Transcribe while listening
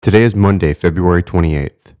Today is Monday, February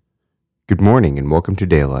 28th. Good morning and welcome to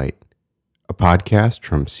Daylight, a podcast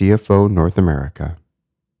from CFO North America.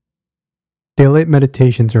 Daylight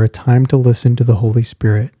meditations are a time to listen to the Holy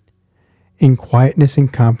Spirit. In quietness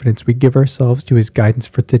and confidence, we give ourselves to His guidance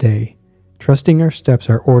for today, trusting our steps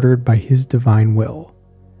are ordered by His divine will.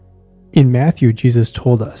 In Matthew, Jesus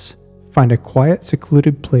told us, "Find a quiet,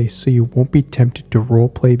 secluded place so you won't be tempted to role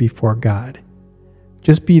play before God.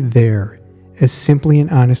 Just be there, as simply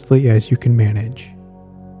and honestly as you can manage."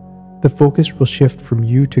 The focus will shift from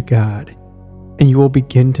you to God, and you will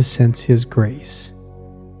begin to sense His grace.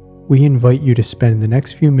 We invite you to spend the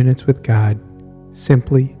next few minutes with God,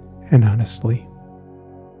 simply and honestly.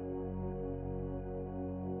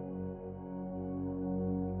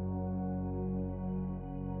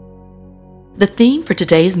 The theme for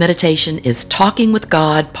today's meditation is Talking with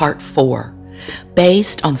God, Part 4,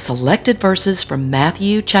 based on selected verses from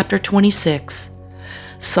Matthew chapter 26,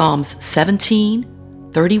 Psalms 17,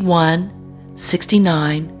 31,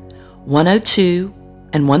 69, 102,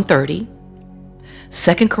 and 130,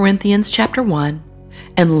 2 Corinthians chapter 1,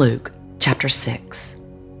 and Luke chapter 6.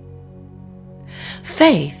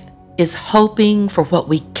 Faith is hoping for what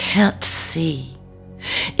we can't see.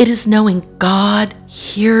 It is knowing God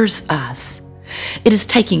hears us. It is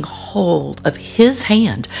taking hold of His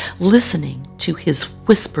hand, listening to His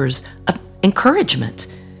whispers of encouragement,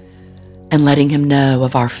 and letting Him know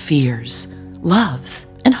of our fears, loves,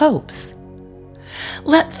 and hopes.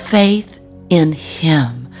 Let faith in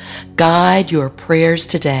Him guide your prayers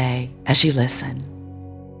today as you listen.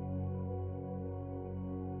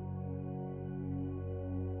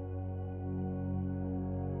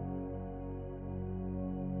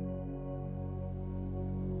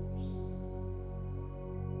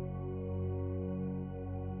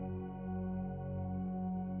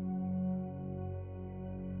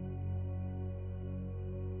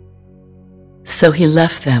 So he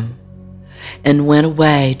left them and went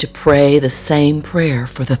away to pray the same prayer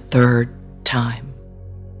for the third time.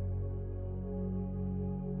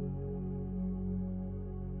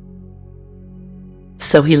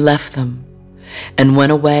 So he left them and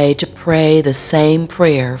went away to pray the same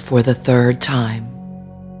prayer for the third time.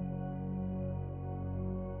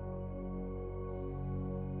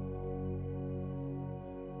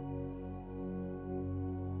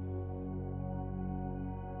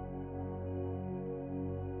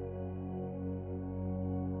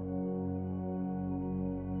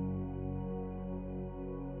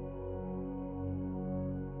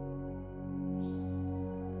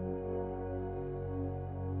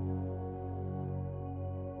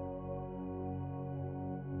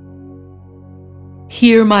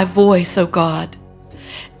 Hear my voice, O God.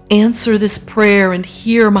 Answer this prayer and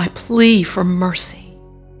hear my plea for mercy.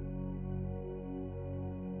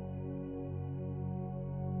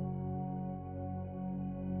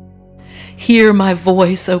 Hear my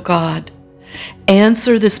voice, O God.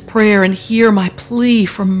 Answer this prayer and hear my plea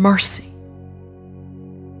for mercy.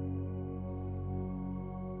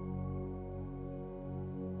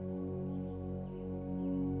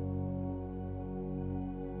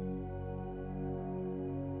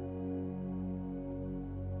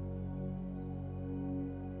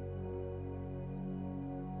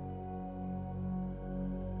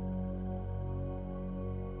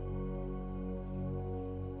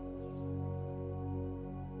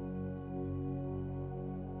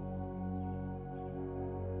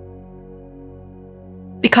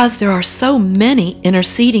 Because there are so many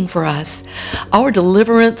interceding for us, our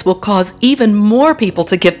deliverance will cause even more people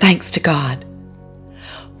to give thanks to God.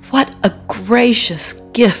 What a gracious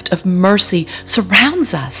gift of mercy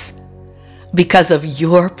surrounds us because of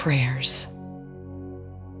your prayers.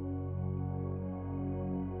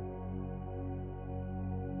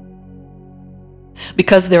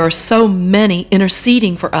 Because there are so many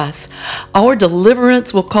interceding for us, our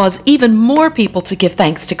deliverance will cause even more people to give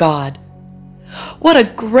thanks to God. What a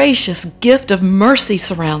gracious gift of mercy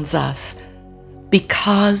surrounds us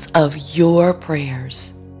because of your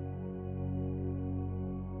prayers.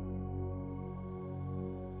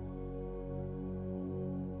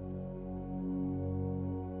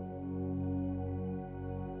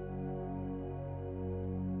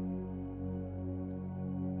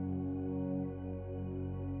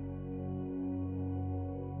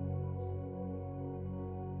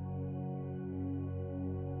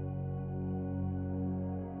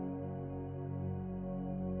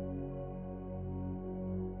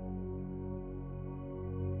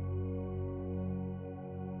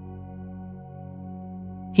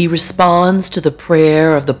 He responds to the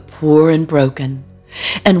prayer of the poor and broken,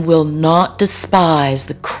 and will not despise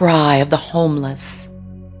the cry of the homeless.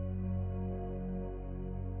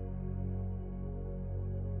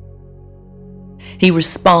 He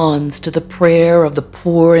responds to the prayer of the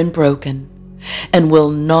poor and broken and will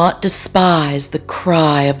not despise the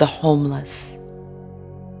cry of the homeless.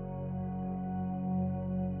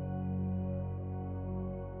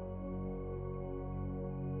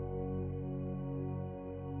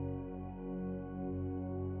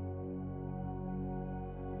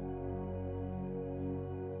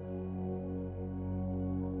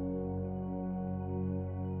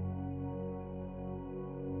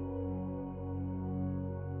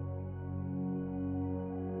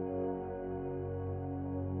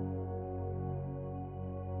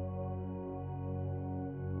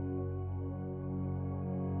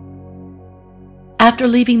 After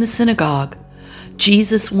leaving the synagogue,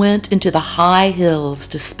 Jesus went into the high hills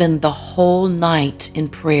to spend the whole night in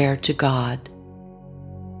prayer to God.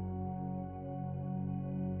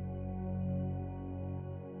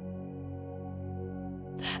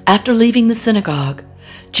 After leaving the synagogue,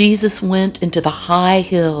 Jesus went into the high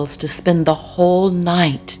hills to spend the whole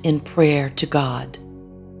night in prayer to God.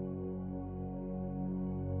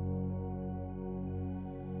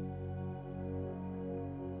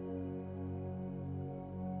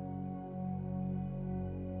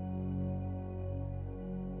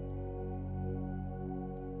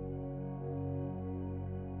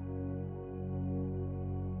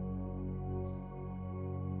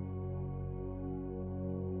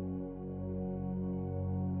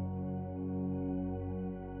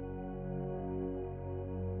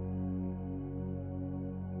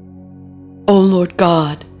 O Lord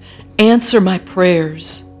God, answer my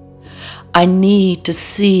prayers. I need to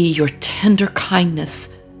see your tender kindness,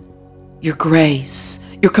 your grace,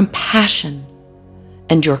 your compassion,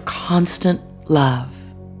 and your constant love.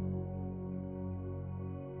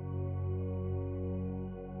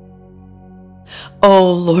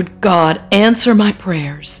 O Lord God, answer my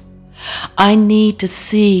prayers. I need to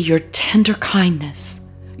see your tender kindness,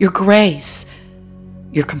 your grace,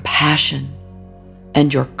 your compassion,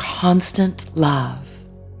 and your constant love.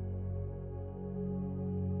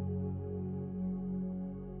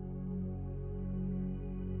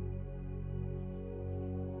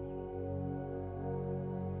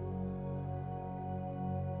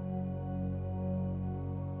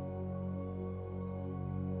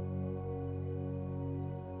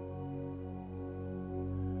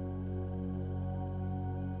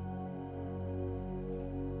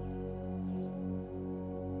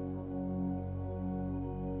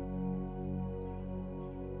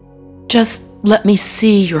 Just let me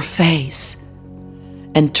see your face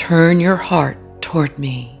and turn your heart toward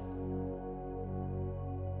me.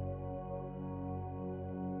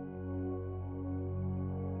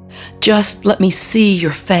 Just let me see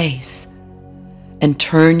your face and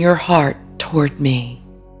turn your heart toward me.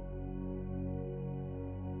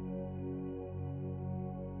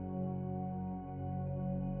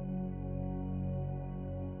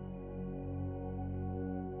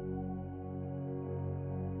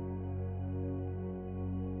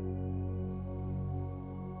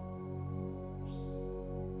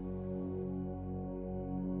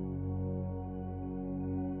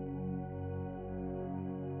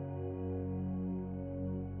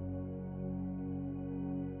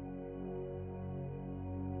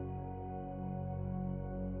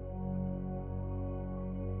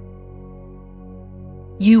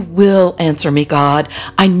 You will answer me, God.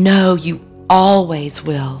 I know you always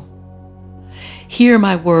will. Hear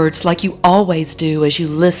my words like you always do as you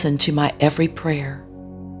listen to my every prayer.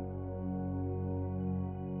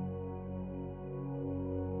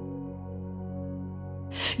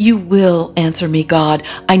 You will answer me, God.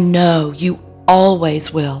 I know you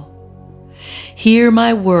always will. Hear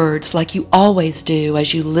my words like you always do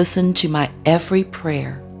as you listen to my every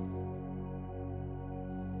prayer.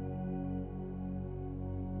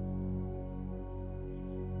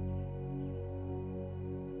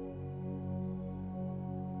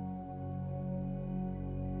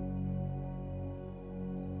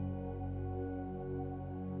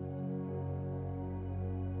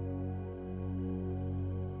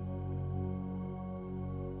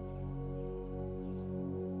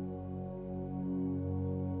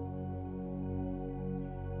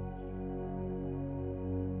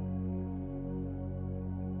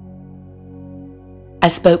 I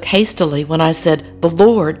spoke hastily when I said, "The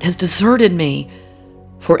Lord has deserted me,"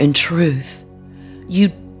 for in truth,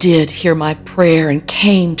 you did hear my prayer and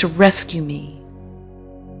came to rescue me.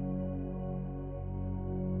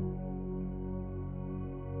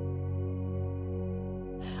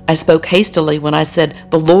 I spoke hastily when I said,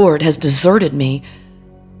 "The Lord has deserted me,"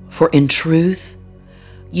 for in truth,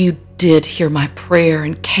 you did hear my prayer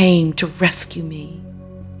and came to rescue me.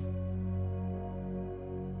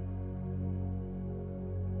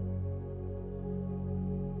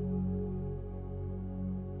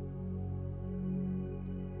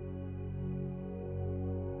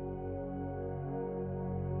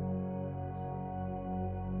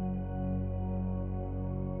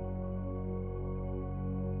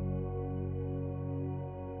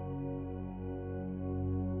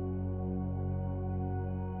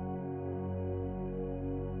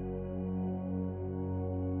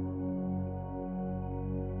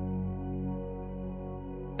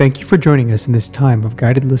 Thank you for joining us in this time of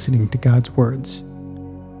guided listening to God's words.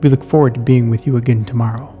 We look forward to being with you again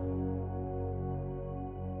tomorrow.